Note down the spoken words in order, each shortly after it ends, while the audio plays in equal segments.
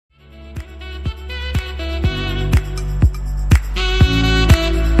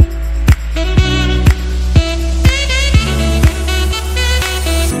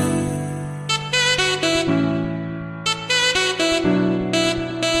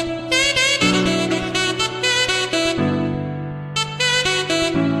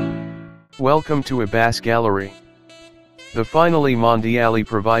Welcome to Ebas Gallery. The Finali Mondiali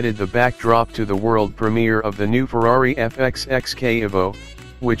provided the backdrop to the world premiere of the new Ferrari FXX-K Evo,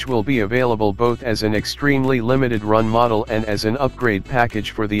 which will be available both as an extremely limited run model and as an upgrade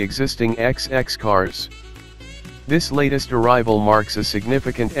package for the existing XX cars. This latest arrival marks a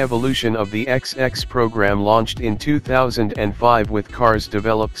significant evolution of the XX program launched in 2005, with cars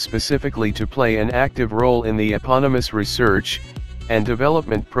developed specifically to play an active role in the eponymous research and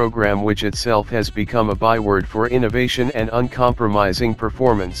development program, which itself has become a byword for innovation and uncompromising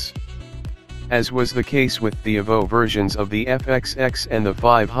performance. As was the case with the Evo versions of the FXX and the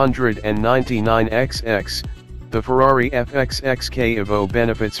 599XX, the Ferrari FXX-K Evo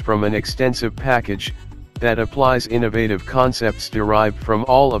benefits from an extensive package that applies innovative concepts derived from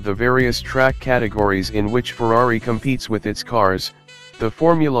all of the various track categories in which Ferrari competes with its cars: the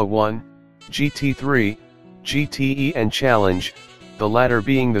Formula 1, GT3, GTE and Challenge, the latter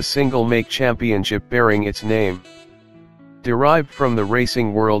being the single-make championship bearing its name. Derived from the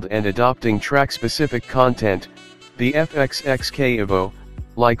racing world and adopting track-specific content, the FXX-K Evo,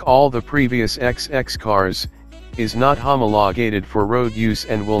 like all the previous XX cars, is not homologated for road use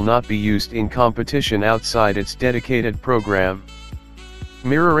and will not be used in competition outside its dedicated program.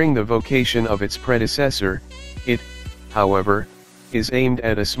 Mirroring the vocation of its predecessor, it, however, is aimed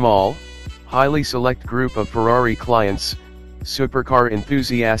at a small, highly select group of Ferrari clients, supercar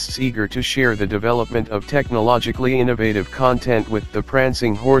enthusiasts eager to share the development of technologically innovative content with the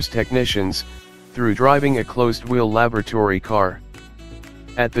prancing horse technicians, through driving a closed-wheel laboratory car.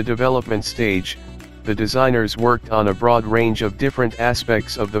 At the development stage, the designers worked on a broad range of different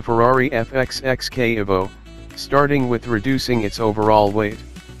aspects of the Ferrari FXX-K Evo, starting with reducing its overall weight.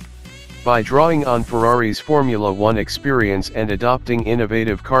 By drawing on Ferrari's Formula 1 experience and adopting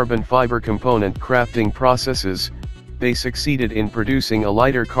innovative carbon fiber component crafting processes, they succeeded in producing a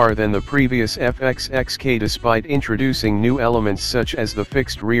lighter car than the previous FXX-K, despite introducing new elements such as the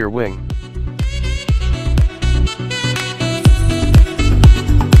fixed rear wing.